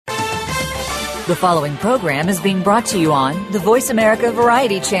The following program is being brought to you on the Voice America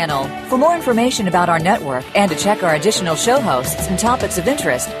Variety Channel. For more information about our network and to check our additional show hosts and topics of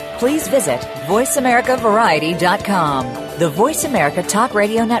interest, please visit voiceamericavariety.com. The Voice America Talk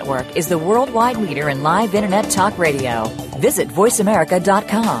Radio Network is the worldwide leader in live Internet talk radio. Visit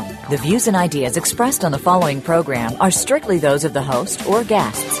voiceamerica.com. The views and ideas expressed on the following program are strictly those of the host or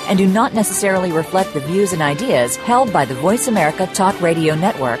guests and do not necessarily reflect the views and ideas held by the Voice America Talk Radio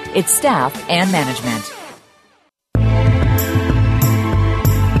Network, its staff, and management.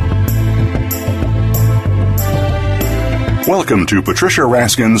 Welcome to Patricia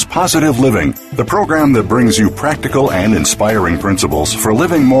Raskin's Positive Living, the program that brings you practical and inspiring principles for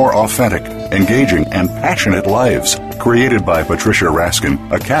living more authentic, engaging, and passionate lives. Created by Patricia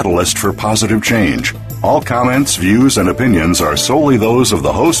Raskin, a catalyst for positive change. All comments, views, and opinions are solely those of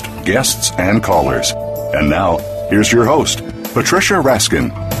the host, guests, and callers. And now, here's your host, Patricia Raskin.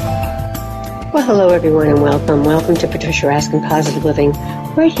 Well, hello, everyone, and welcome. Welcome to Patricia Raskin Positive Living,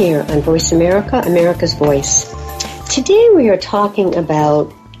 right here on Voice America, America's Voice. Today we are talking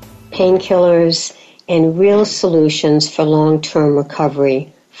about painkillers and real solutions for long-term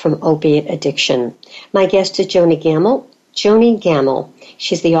recovery from opiate addiction. My guest is Joani Gammill. Joani Gammill.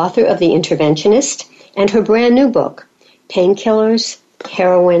 She's the author of The Interventionist and her brand new book, Painkillers,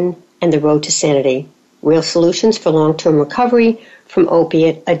 Heroin, and the Road to Sanity, Real Solutions for Long-Term Recovery from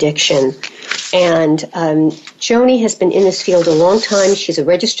Opiate Addiction. And Joani has been in this field a long time. She's a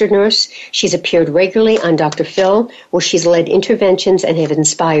registered nurse. She's appeared regularly on Dr. Phil, where she's led interventions and have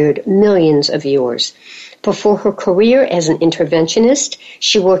inspired millions of viewers. Before her career as an interventionist,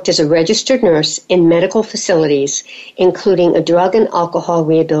 she worked as a registered nurse in medical facilities, including a drug and alcohol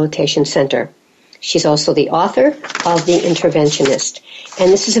rehabilitation center. She's also the author of The Interventionist.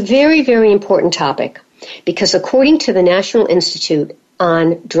 And this is a very, very important topic because according to the National Institute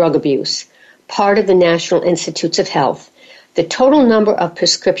on Drug Abuse, part of the National Institutes of Health, the total number of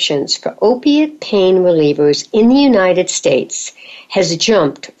prescriptions for opiate pain relievers in the United States has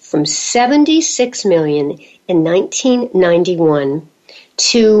jumped from 76 million in 1991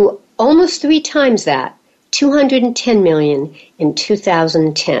 to almost 3 times that, 210 million in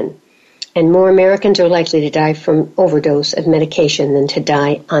 2010. And more Americans are likely to die from overdose of medication than to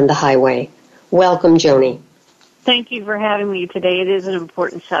die on the highway. Welcome, Joani. Thank you for having me today. It is an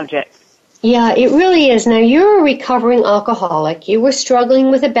important subject. Yeah, it really is. Now, you're a recovering alcoholic. You were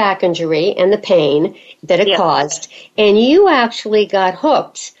struggling with a back injury and the pain that it caused, and you actually got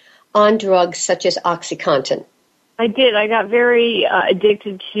hooked on drugs such as OxyContin. I did. I got very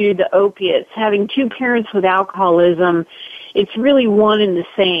addicted to the opiates. Having 2 parents with alcoholism, it's really one and the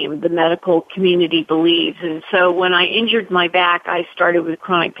same, the medical community believes. And so when I injured my back, I started with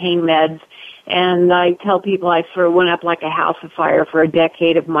chronic pain meds, and I tell people I sort of went up like a house of fire for a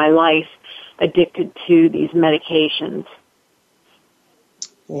decade of my life, addicted to these medications.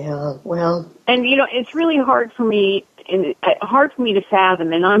 Yeah, well. And, you know, it's really hard for me to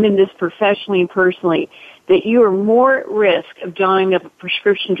fathom, and I'm in this professionally and personally, that you are more at risk of dying of a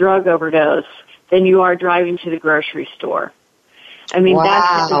prescription drug overdose than you are driving to the grocery store. I mean,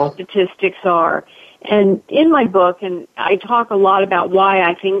 That's what the statistics are. And in my book, and I talk a lot about why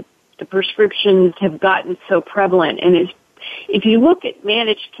I think the prescriptions have gotten so prevalent, and if you look at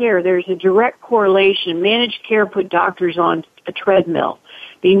managed care, there's a direct correlation. Managed care put doctors on a treadmill.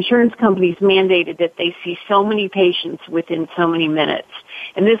 The insurance companies mandated that they see so many patients within so many minutes.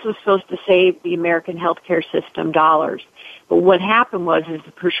 And this was supposed to save the American healthcare system dollars. But what happened was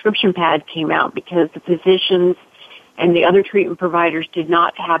the prescription pad came out because the physicians and the other treatment providers did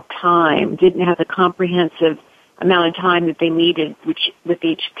not have time, didn't have the comprehensive amount of time that they needed with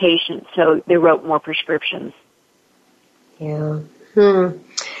each patient. So they wrote more prescriptions. Yeah.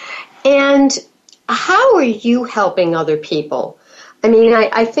 And how are you helping other people? I mean,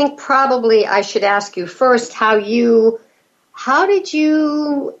 I think probably I should ask you first how did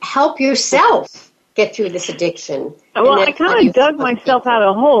you help yourself get through this addiction? Well, I kind of dug myself out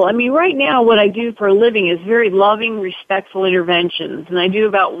of a hole. I mean, right now what I do for a living is very loving, respectful interventions, and I do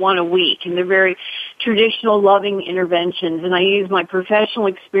about 1 a week, and they're very traditional, loving interventions, and I use my professional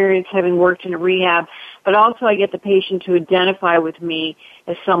experience having worked in a rehab, but also I get the patient to identify with me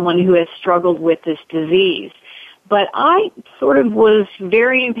as someone who has struggled with this disease. But I sort of was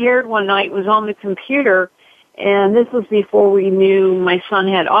very impaired one night, was on the computer, and this was before we knew my son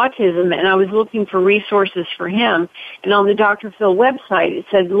had autism, and I was looking for resources for him. And on the Dr. Phil website, it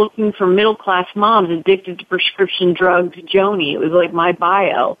said, looking for middle-class moms addicted to prescription drugs, Joani. It was like my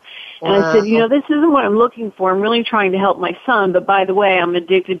bio. And I said, this isn't what I'm looking for. I'm really trying to help my son, but by the way, I'm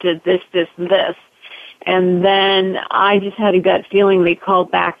addicted to this, this, and this. And then I just had a gut feeling. They called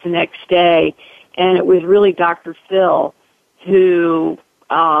back the next day, and it was really Dr. Phil who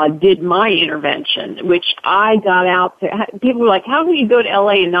did my intervention, which I got out there. People were like, how can you go to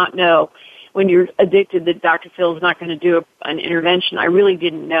LA and not know when you're addicted that Dr. Phil's not going to do an intervention? I really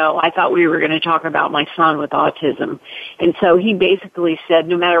didn't know. I thought we were going to talk about my son with autism. And so he basically said,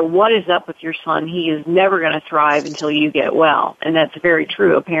 no matter what is up with your son, he is never going to thrive until you get well. And that's very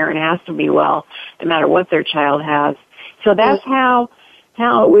true. A parent has to be well, no matter what their child has. So that's how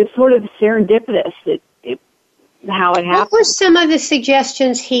it was sort of serendipitous, how it happened. What were some of the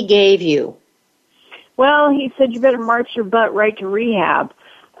suggestions he gave you? Well, he said you better march your butt right to rehab.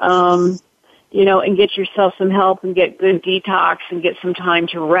 And get yourself some help and get good detox and get some time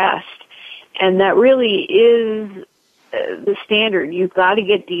to rest. And that really is the standard. You've got to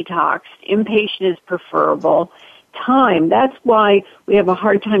get detoxed. Inpatient is preferable. Time. That's why we have a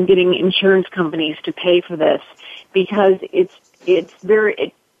hard time getting insurance companies to pay for this, because it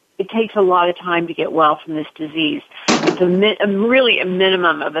takes a lot of time to get well from this disease. It's really a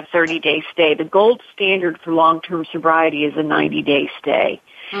minimum of a 30-day stay. The gold standard for long-term sobriety is a 90-day stay.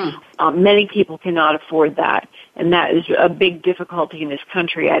 Many people cannot afford that, and that is a big difficulty in this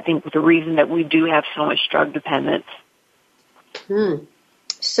country, I think, with the reason that we do have so much drug dependence.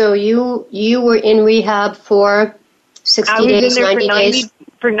 So you were in rehab for 60 days, 90 days?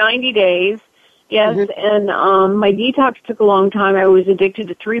 For 90 days, yes, and my detox took a long time. I was addicted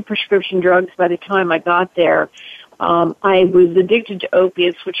to 3 prescription drugs by the time I got there. I was addicted to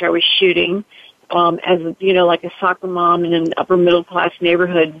opiates, which I was shooting. As like a soccer mom in an upper middle class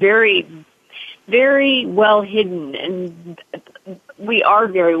neighborhood, very, very well hidden, and we are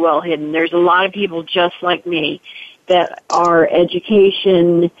very well hidden. There's a lot of people just like me that our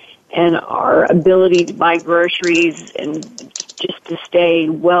education and our ability to buy groceries and just to stay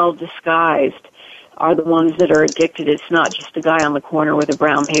well disguised are the ones that are addicted. It's not just the guy on the corner with a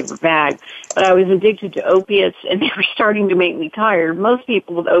brown paper bag. But I was addicted to opiates, and they were starting to make me tired. Most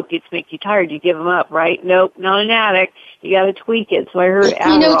people with opiates make you tired. You give them up, right? Nope, not an addict. You got to tweak it. So I heard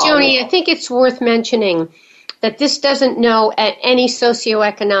Adderall. Joani, I think it's worth mentioning that this doesn't know at any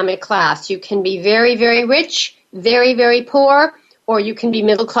socioeconomic class. You can be very, very rich, very, very poor, or you can be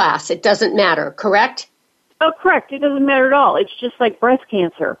middle class. It doesn't matter, correct? Oh, correct. It doesn't matter at all. It's just like breast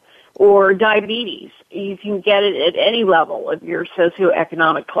cancer or diabetes. You can get it at any level of your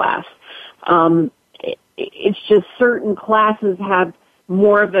socioeconomic class. It's just certain classes have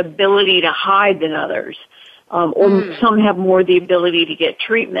more of the ability to hide than others, or some have more the ability to get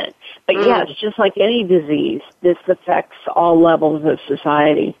treatment. But yes, just like any disease, this affects all levels of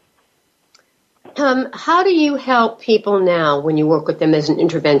society. How do you help people now when you work with them as an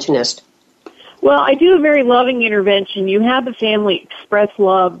interventionist? Well, I do a very loving intervention. You have the family express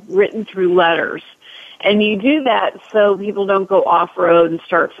love written through letters. And you do that so people don't go off-road and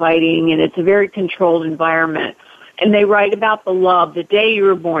start fighting, and it's a very controlled environment. And they write about the love, the day you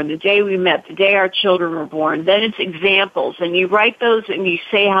were born, the day we met, the day our children were born. Then it's examples, and you write those and you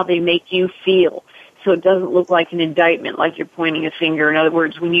say how they make you feel, so it doesn't look like an indictment, like you're pointing a finger. In other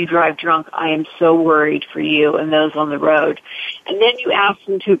words, when you drive drunk, I am so worried for you and those on the road. And then you ask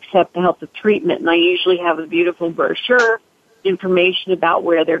them to accept the help of treatment, and I usually have a beautiful brochure, information about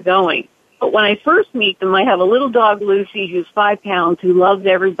where they're going. But when I first meet them, I have a little dog, Lucy, who's 5 pounds, who loves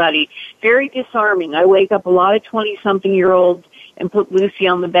everybody. Very disarming. I wake up a lot of 20-something-year-olds and put Lucy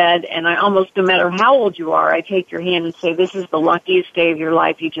on the bed, and I almost, no matter how old you are, I take your hand and say, this is the luckiest day of your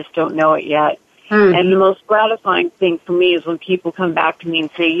life. You just don't know it yet. And the most gratifying thing for me is when people come back to me and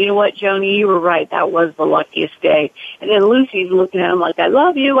say, you know what, Joani, you were right. That was the luckiest day. And then Lucy's looking at him like, I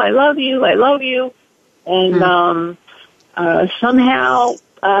love you, I love you, I love you. And somehow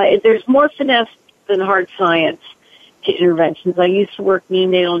there's more finesse than hard science to interventions. I used to work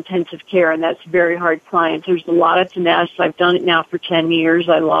neonatal intensive care, and that's very hard science. There's a lot of finesse. I've done it now for 10 years.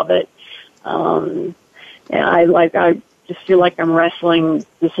 I love it. And I just feel like I'm wrestling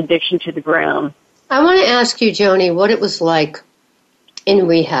this addiction to the ground. I want to ask you, Joani, what it was like in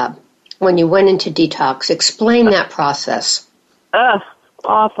rehab when you went into detox. Explain that process.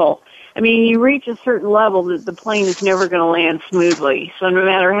 Awful. I mean, you reach a certain level that the plane is never going to land smoothly. So no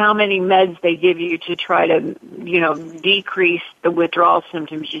matter how many meds they give you to try to, decrease the withdrawal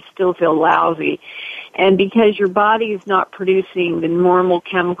symptoms, you still feel lousy. And because your body is not producing the normal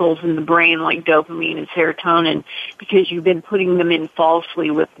chemicals in the brain like dopamine and serotonin, because you've been putting them in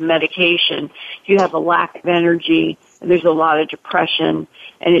falsely with medication, you have a lack of energy, and there's a lot of depression,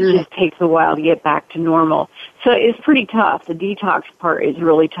 and it just takes a while to get back to normal. So it's pretty tough. The detox part is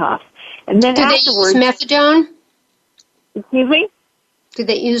really tough. And then afterwards, they use methadone? Excuse me? Do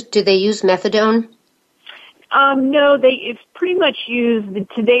they use methadone? No, it's pretty much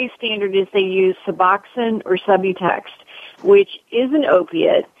today's standard is they use Suboxone or Subutex, which is an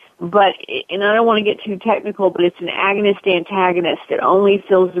opiate, and I don't want to get too technical, but it's an agonist-antagonist. It only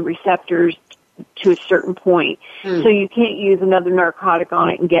fills the receptors to a certain point. So you can't use another narcotic on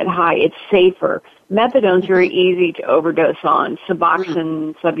it and get high. It's safer. Methadone's very easy to overdose on.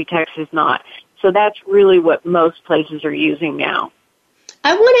 Suboxone, Subutex is not. So that's really what most places are using now.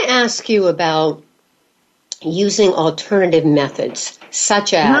 I want to ask you about using alternative methods,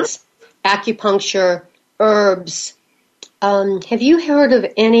 such as acupuncture, herbs. Have you heard of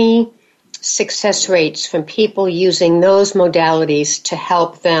any success rates from people using those modalities to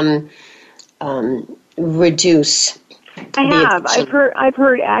help them reduce? I have. I've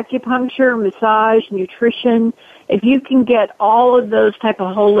heard acupuncture, massage, nutrition. If you can get all of those type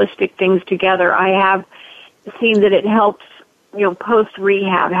of holistic things together, I have seen that it helps,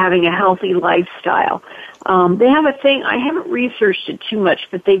 post-rehab, having a healthy lifestyle. They have a thing, I haven't researched it too much,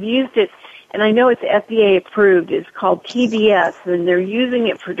 but they've used it, and I know it's FDA approved. It's called TBS, and they're using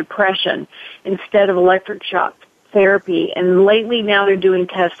it for depression instead of electric shock therapy. And lately now they're doing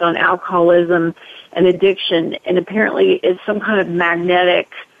tests on alcoholism and addiction, and apparently it's some kind of magnetic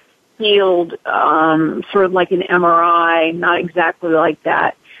field, sort of like an MRI, not exactly like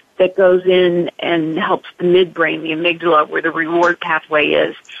that goes in and helps the midbrain, the amygdala, where the reward pathway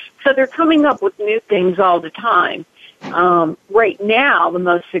is. So they're coming up with new things all the time. Right now, the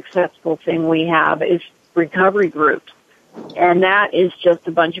most successful thing we have is recovery groups. And that is just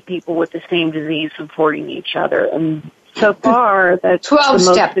a bunch of people with the same disease supporting each other. And so far, that's the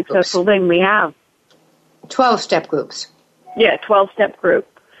most successful thing we have. 12-step groups. Yeah, 12-step group.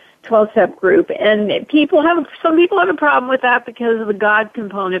 12-step group. And some people have a problem with that because of the God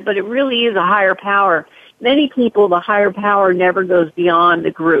component, but it really is a higher power. Many people, the higher power never goes beyond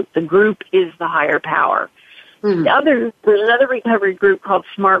the group. The group is the higher power. There's another recovery group called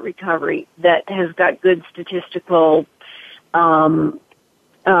Smart Recovery that has got good statistical data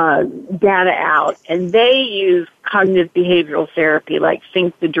out, and they use cognitive behavioral therapy, like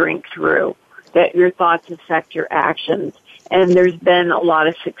think the drink through, that your thoughts affect your actions. And there's been a lot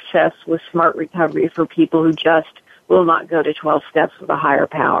of success with Smart Recovery for people who just will not go to 12 steps with a higher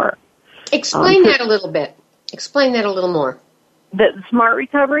power. Explain that a little bit. Explain that a little more. The Smart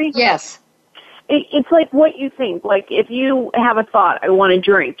Recovery? Yes. It's like what you think. Like if you have a thought, I want to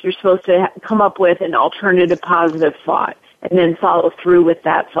drink, you're supposed to come up with an alternative positive thought and then follow through with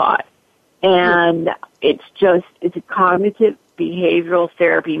that thought. And it's a cognitive behavioral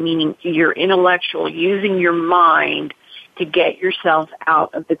therapy, meaning you're intellectual, using your mind to get yourself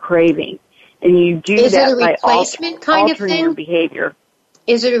out of the craving. And you do that by altering your behavior.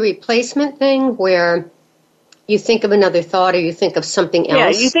 Is it a replacement thing where you think of another thought or you think of something else? Yeah,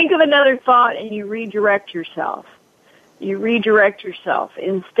 you think of another thought and you redirect yourself.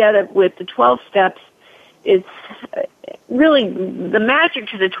 Instead of with the 12 steps, it's really the magic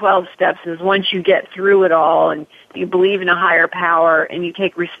to the 12 steps is once you get through it all and you believe in a higher power and you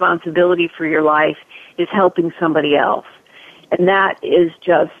take responsibility for your life, is helping somebody else. And that is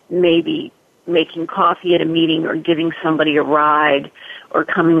just maybe making coffee at a meeting or giving somebody a ride or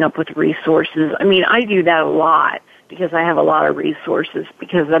coming up with resources. I mean, I do that a lot because I have a lot of resources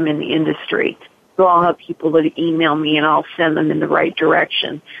because I'm in the industry. So I'll have people that email me and I'll send them in the right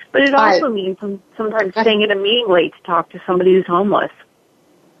direction. But it also means sometimes staying at a meeting late to talk to somebody who's homeless.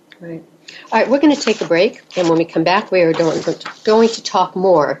 Right. All right, we're going to take a break, and when we come back, we are going to talk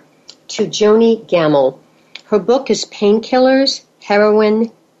more to Joani Gammill. Her book is Painkillers,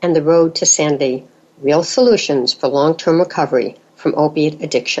 Heroin, and the Road to Sanity, Real Solutions for Long-Term Recovery from Opiate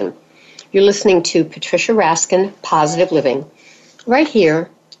Addiction. You're listening to Patricia Raskin, Positive Living, right here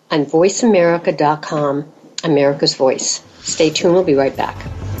on VoiceAmerica.com, America's Voice. Stay tuned. We'll be right back.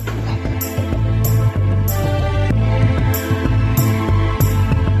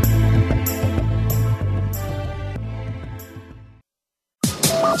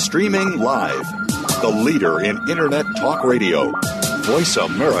 Streaming live, the leader in Internet Talk Radio,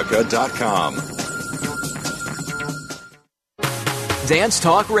 VoiceAmerica.com. Dance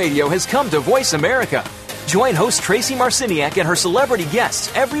Talk Radio has come to Voice America. Join host Tracy Marciniak and her celebrity guests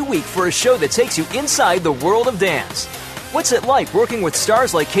every week for a show that takes you inside the world of dance. What's it like working with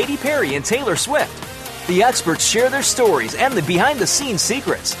stars like Katy Perry and Taylor Swift? The experts share their stories and the behind-the-scenes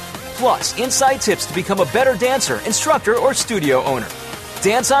secrets. Plus, inside tips to become a better dancer, instructor, or studio owner.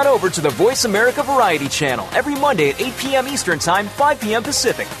 Dance on over to the Voice America Variety Channel every Monday at 8 p.m. Eastern Time, 5 p.m.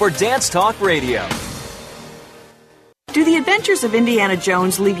 Pacific for Dance Talk Radio. Do the adventures of Indiana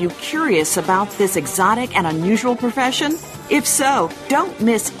Jones leave you curious about this exotic and unusual profession? If so, don't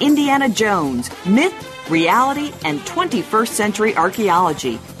miss Indiana Jones, Myth, Reality, and 21st Century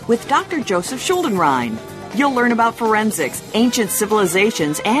Archaeology with Dr. Joseph Schuldenrein. You'll learn about forensics, ancient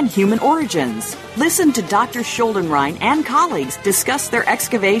civilizations, and human origins. Listen to Dr. Schuldenrein and colleagues discuss their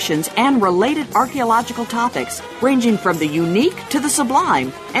excavations and related archaeological topics, ranging from the unique to the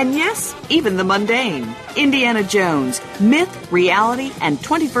sublime, and yes, even the mundane. Indiana Jones, Myth, Reality, and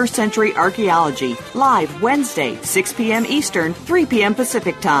 21st Century Archaeology, live Wednesday, 6 p.m. Eastern, 3 p.m.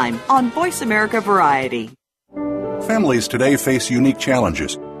 Pacific Time on Voice America Variety. Families today face unique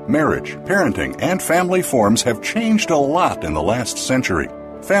challenges. Marriage, parenting, and family forms have changed a lot in the last century.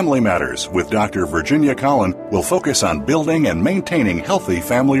 Family Matters with Dr. Virginia Collin will focus on building and maintaining healthy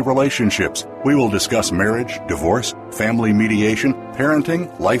family relationships. We will discuss marriage, divorce, family mediation,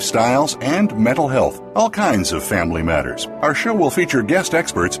 parenting, lifestyles, and mental health. All kinds of family matters. Our show will feature guest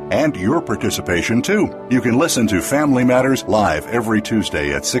experts and your participation too. You can listen to Family Matters live every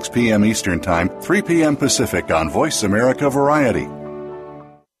Tuesday at 6 p.m. Eastern Time, 3 p.m. Pacific on Voice America Variety.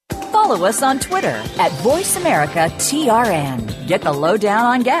 Follow us on Twitter at VoiceAmericaTRN. Get the lowdown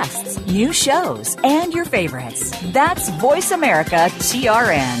on guests, new shows, and your favorites. That's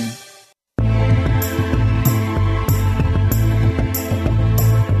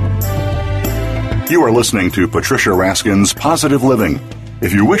VoiceAmericaTRN. You are listening to Patricia Raskin's Positive Living.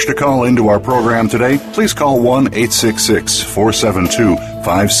 If you wish to call into our program today, please call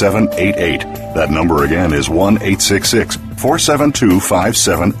 1-866-472-5788. That number again is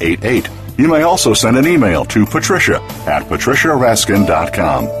 1-866-472-5788. You may also send an email to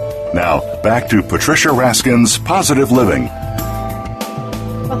patricia@patriciaraskin.com. Now, back to Patricia Raskin's Positive Living.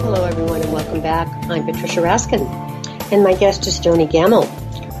 Well, hello, everyone, and welcome back. I'm Patricia Raskin, and my guest is Joani Gammill.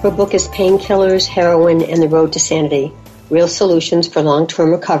 Her book is Painkillers, Heroin, and the Road to Sanity, Real Solutions for Long-Term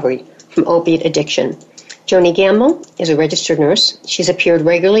Recovery from Opiate Addiction. Joani Gammill is a registered nurse. She's appeared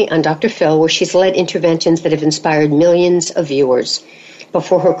regularly on Dr. Phil, where she's led interventions that have inspired millions of viewers.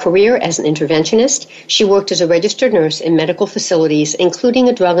 Before her career as an interventionist, she worked as a registered nurse in medical facilities, including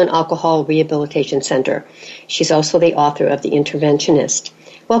a drug and alcohol rehabilitation center. She's also the author of The Interventionist.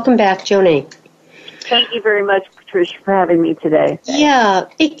 Welcome back, Joani. Thank you very much, Patricia, for having me today. Yeah,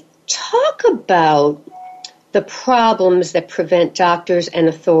 talk about the problems that prevent doctors and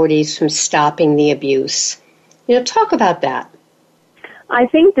authorities from stopping the abuse. Talk about that. I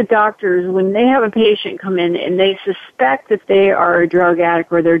think the doctors, when they have a patient come in and they suspect that they are a drug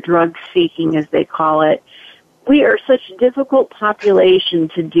addict or they're drug seeking, as they call it, we are such a difficult population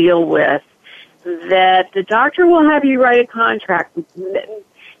to deal with that the doctor will have you write a contract.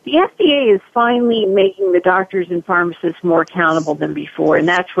 The FDA is finally making the doctors and pharmacists more accountable than before, and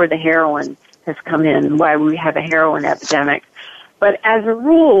that's where the heroin has come in and why we have a heroin epidemic. But as a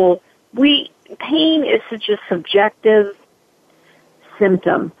rule, pain is such a subjective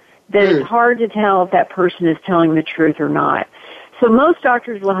symptom that it's hard to tell if that person is telling the truth or not. So most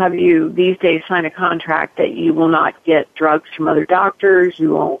doctors will have you these days sign a contract that you will not get drugs from other doctors,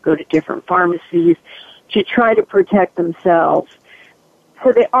 you won't go to different pharmacies to try to protect themselves.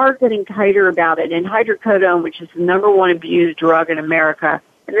 So they are getting tighter about it. And hydrocodone, which is the number one abused drug in America,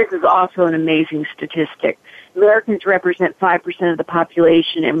 and this is also an amazing statistic, Americans represent 5% of the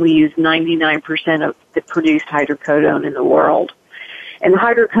population, and we use 99% of the produced hydrocodone in the world. And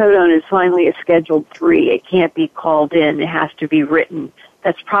hydrocodone is finally a Schedule 3. It can't be called in. It has to be written.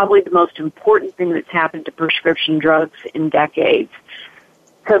 That's probably the most important thing that's happened to prescription drugs in decades.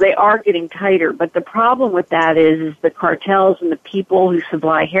 So they are getting tighter. But the problem with that is the cartels and the people who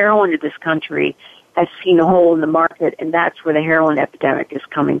supply heroin to this country have seen a hole in the market, and that's where the heroin epidemic is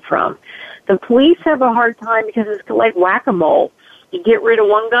coming from. The police have a hard time because it's like whack-a-mole. You get rid of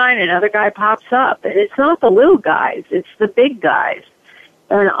one guy and another guy pops up. And it's not the little guys, it's the big guys.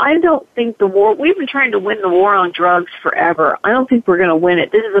 And I don't think we've been trying to win the war on drugs forever. I don't think we're going to win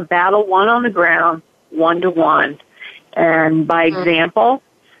it. This is a battle won on the ground, 1-to-1. And by example,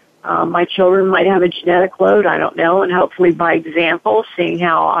 my children might have a genetic load, I don't know, and hopefully by example, seeing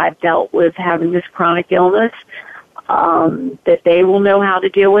how I've dealt with having this chronic illness, that they will know how to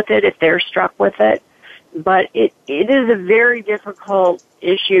deal with it if they're struck with it. But it is a very difficult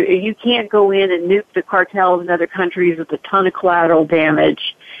issue. You can't go in and nuke the cartels in other countries with a ton of collateral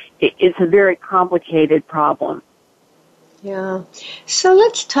damage. It's a very complicated problem. Yeah. So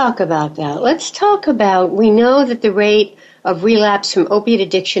let's talk about that. We know that the rate of relapse from opiate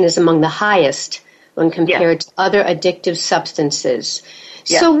addiction is among the highest when compared to other addictive substances.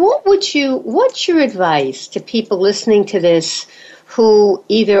 Yeah. So what's your advice to people listening to this who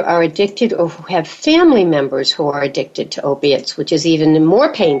either are addicted or who have family members who are addicted to opiates, which is even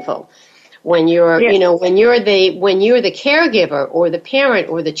more painful. When you're, when you're the caregiver or the parent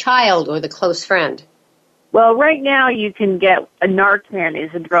or the child or the close friend. Well, right now you can get a Narcan is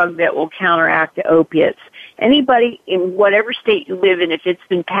a drug that will counteract the opiates. Anybody in whatever state you live in, if it's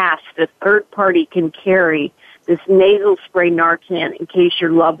been passed, the third party can carry this nasal spray Narcan in case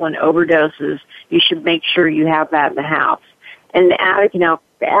your loved one overdoses. You should make sure you have that in the house. And the addict,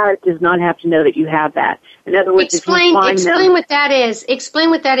 the addict does not have to know that you have that. In other words, explain what that is. Explain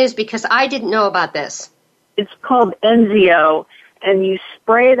what that is, because I didn't know about this. It's called Enzio, and you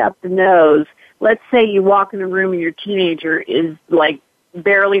spray it up the nose. Let's say you walk in a room and your teenager is like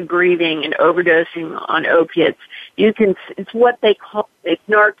barely breathing and overdosing on opiates. It's what they call, it's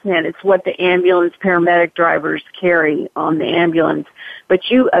Narcan. It's what the ambulance paramedic drivers carry on the ambulance. But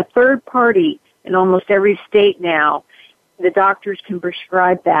a third party in almost every state now, the doctors can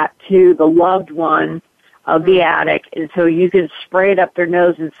prescribe that to the loved one of the addict, and so you can spray it up their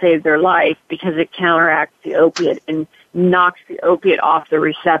nose and save their life because it counteracts the opiate and knocks the opiate off the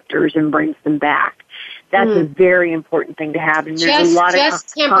receptors and brings them back. That's a very important thing to have, and there's a lot of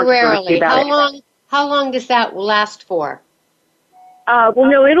temporarily. About How long does that last for? Well,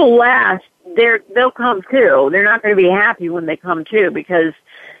 no, it'll last. They'll come to. They're not going to be happy when they come to because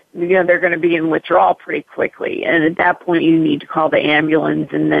they're going to be in withdrawal pretty quickly. And at that point, you need to call the ambulance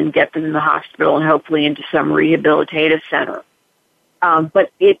and then get them in the hospital and hopefully into some rehabilitative center.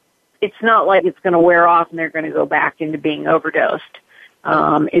 But it's not like it's going to wear off and they're going to go back into being overdosed.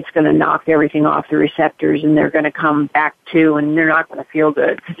 It's going to knock everything off the receptors and they're going to come back to, and they're not going to feel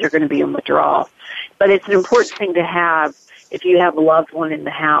good because they're going to be in withdrawal. But it's an important thing to have if you have a loved one in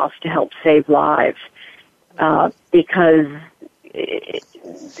the house to help save lives, because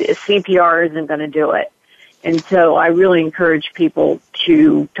CPR isn't going to do it. And so I really encourage people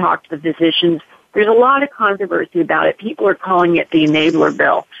to talk to the physicians. There's a lot of controversy about it. People are calling it the enabler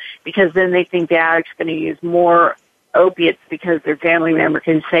bill because then they think the addict's going to use more opiates because their family member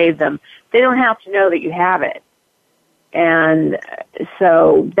can save them. They don't have to know that you have it. And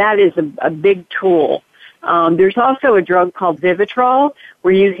so that is a big tool. There's also a drug called Vivitrol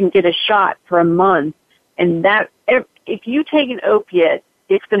where you can get a shot for a month, and that if you take an opiate,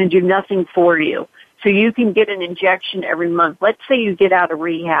 it's going to do nothing for you. So you can get an injection every month. Let's say you get out of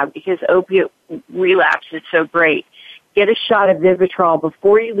rehab because opiate relapse is so great. Get a shot of Vivitrol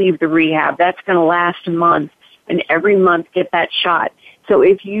before you leave the rehab. That's going to last a month, and every month get that shot. So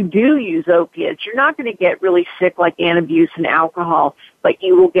if you do use opiates, you're not going to get really sick like antabuse and alcohol, but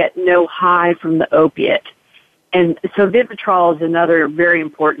you will get no high from the opiate. And so Vivitrol is another very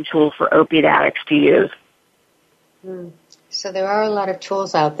important tool for opiate addicts to use. So there are a lot of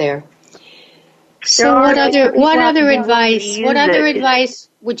tools out there. So what other advice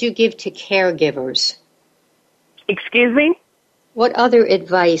would you give to caregivers? Excuse me? What other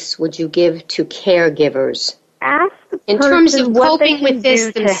advice would you give to caregivers? Ask the in terms of coping with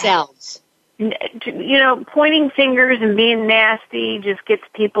this themselves. Pointing fingers and being nasty just gets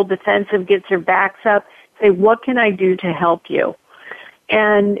people defensive, gets their backs up. Say, what can I do to help you?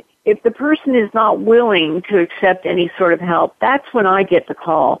 And if the person is not willing to accept any sort of help, that's when I get the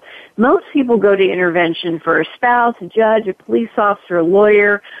call. Most people go to intervention for a spouse, a judge, a police officer, a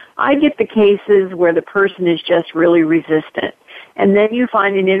lawyer. I get the cases where the person is just really resistant. And then you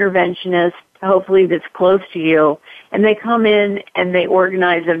find an interventionist, hopefully that's close to you, and they come in and they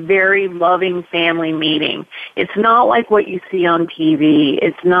organize a very loving family meeting. It's not like what you see on TV.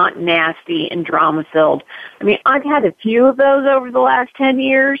 It's not nasty and drama-filled. I mean, I've had a few of those over the last 10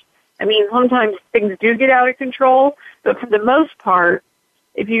 years. I mean, sometimes things do get out of control, but for the most part,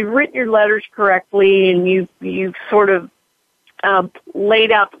 if you've written your letters correctly and you've sort of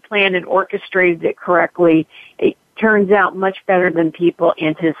laid out the plan and orchestrated it correctly, it turns out much better than people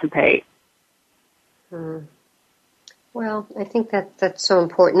anticipate. Well, I think that's so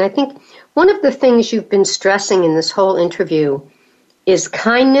important. I think one of the things you've been stressing in this whole interview is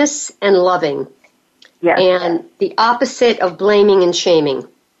kindness and loving. Yes. And the opposite of blaming and shaming.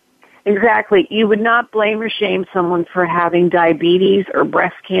 Exactly. You would not blame or shame someone for having diabetes or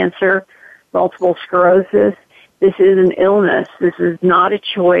breast cancer, multiple sclerosis. This is an illness. This is not a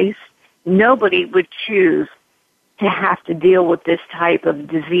choice. Nobody would choose to have to deal with this type of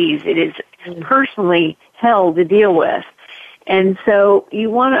disease. It is personally hell to deal with. And so you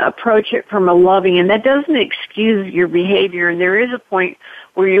want to approach it from a loving, and that doesn't excuse your behavior, and there is a point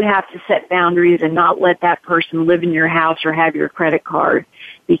where you have to set boundaries and not let that person live in your house or have your credit card,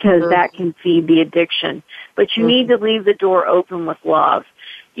 because that can feed the addiction. But you need to leave the door open with love.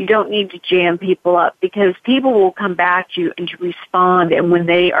 You don't need to jam people up, because people will come back to you and to respond, and when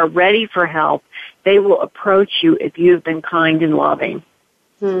they are ready for help, they will approach you if you have been kind and loving.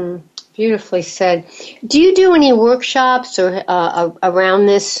 Beautifully said. Do you do any workshops or around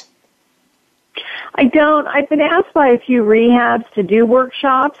this? I don't. I've been asked by a few rehabs to do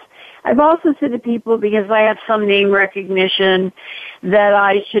workshops. I've also said to people, because I have some name recognition, that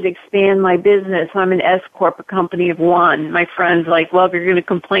I should expand my business. I'm an S Corp, a company of one. My friend's like, well, if you're going to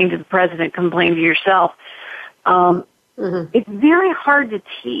complain to the president, complain to yourself. It's very hard to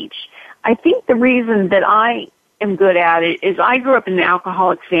teach. I think the reason that I am good at it is I grew up in an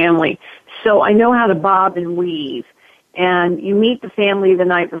alcoholic family, so I know how to bob and weave. And you meet the family the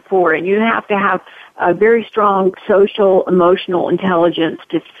night before, and you have to have a very strong social, emotional intelligence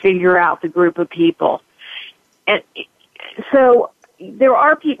to figure out the group of people. And so there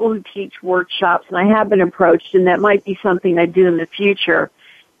are people who teach workshops, and I have been approached, and that might be something I do in the future.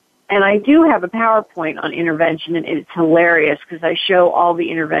 And I do have a PowerPoint on intervention, and it's hilarious because I show all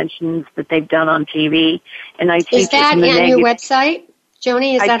the interventions that they've done on TV, and I teach. Is that on your website,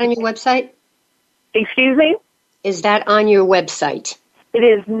 Joanie? Is that on your website? Excuse me? Is that on your website? It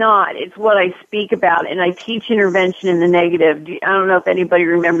is not. It's what I speak about, and I teach intervention in the negative. I don't know if anybody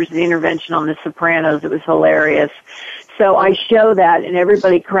remembers the intervention on The Sopranos. It was hilarious. So I show that, and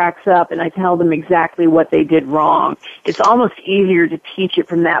everybody cracks up, and I tell them exactly what they did wrong. It's almost easier to teach it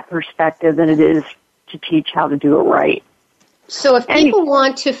from that perspective than it is to teach how to do it right. So if people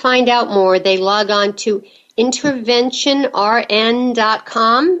want to find out more, they log on to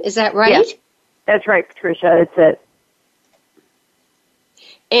interventionrn.com. Is that right? Yes, that's right, Patricia. That's it.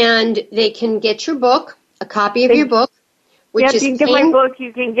 And they can get your book, a copy of your book, which is... you can get my book.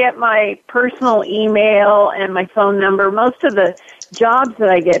 You can get my personal email and my phone number. Most of the jobs that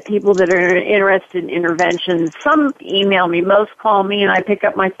I get, people that are interested in intervention, some email me, most call me, and I pick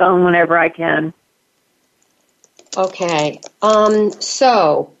up my phone whenever I can. Okay.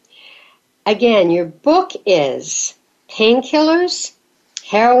 So, again, your book is Painkillers,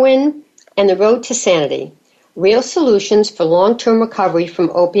 Heroin, and the Road to Sanity, Real Solutions for Long-Term Recovery from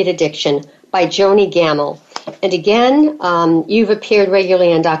Opiate Addiction by Joani Gammill. And again, you've appeared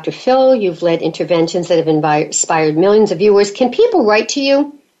regularly on Dr. Phil. You've led interventions that have inspired millions of viewers. Can people write to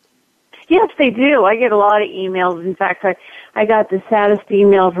you? Yes, they do. I get a lot of emails. In fact, I got the saddest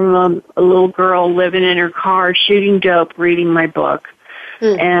email from a little girl living in her car, shooting dope, reading my book.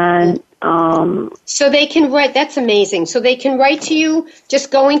 And so they can write. That's amazing. So they can write to you. Just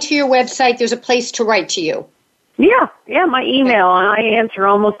going to your website, there's a place to write to you. Yeah, my email, and I answer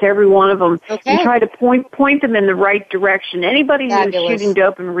almost every one of them and try to point them in the right direction. Anybody who's shooting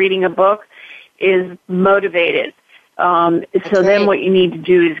dope and reading a book is motivated. So then what you need to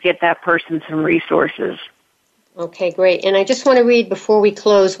do is get that person some resources. Okay, great. And I just want to read before we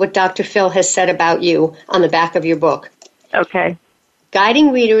close what Dr. Phil has said about you on the back of your book. Okay.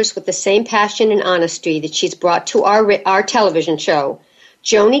 Guiding readers with the same passion and honesty that she's brought to our television show,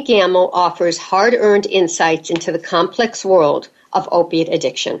 Joani Gammill offers hard-earned insights into the complex world of opiate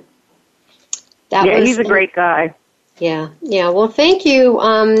addiction. He's a great guy. Yeah. Well, thank you.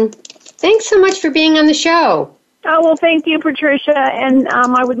 Thanks so much for being on the show. Oh, well, thank you, Patricia, and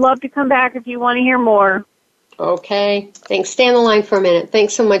I would love to come back if you want to hear more. Okay. Thanks. Stay on the line for a minute.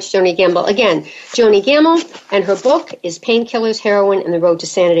 Thanks so much, Joani Gammill. Again, Joani Gammill, and her book is Painkillers, Heroin, and the Road to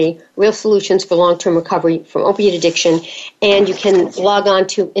Sanity, Real Solutions for Long-Term Recovery from Opiate Addiction. And you can log on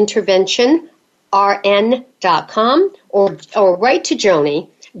to interventionrn.com or write to Joani,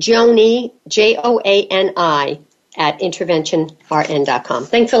 Joani, Joani, at interventionrn.com.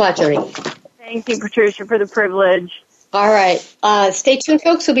 Thanks a lot, Joani. Thank you, Patricia, for the privilege. All right. Stay tuned,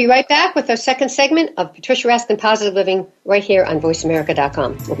 folks. We'll be right back with our second segment of Patricia Raskin Positive Living right here on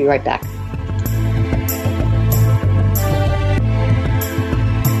VoiceAmerica.com. We'll be right back.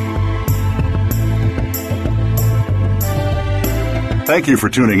 Thank you for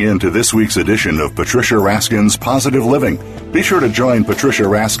tuning in to this week's edition of Patricia Raskin's Positive Living. Be sure to join Patricia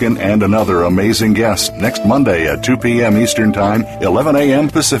Raskin and another amazing guest next Monday at 2 p.m. Eastern Time, 11 a.m.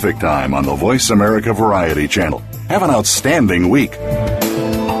 Pacific Time on the Voice America Variety Channel. Have an outstanding week.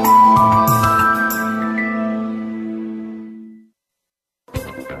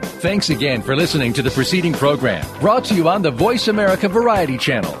 Thanks again for listening to the preceding program, brought to you on the Voice America Variety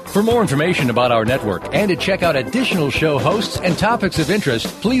Channel. For more information about our network and to check out additional show hosts and topics of interest,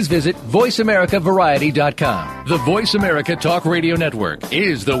 please visit VoiceAmericaVariety.com. The Voice America Talk Radio Network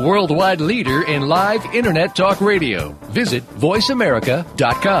is the worldwide leader in live Internet talk radio. Visit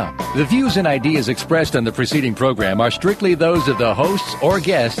VoiceAmerica.com. The views and ideas expressed on the preceding program are strictly those of the hosts or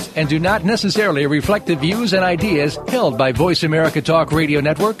guests and do not necessarily reflect the views and ideas held by Voice America Talk Radio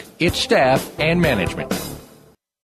Network, its staff, and management.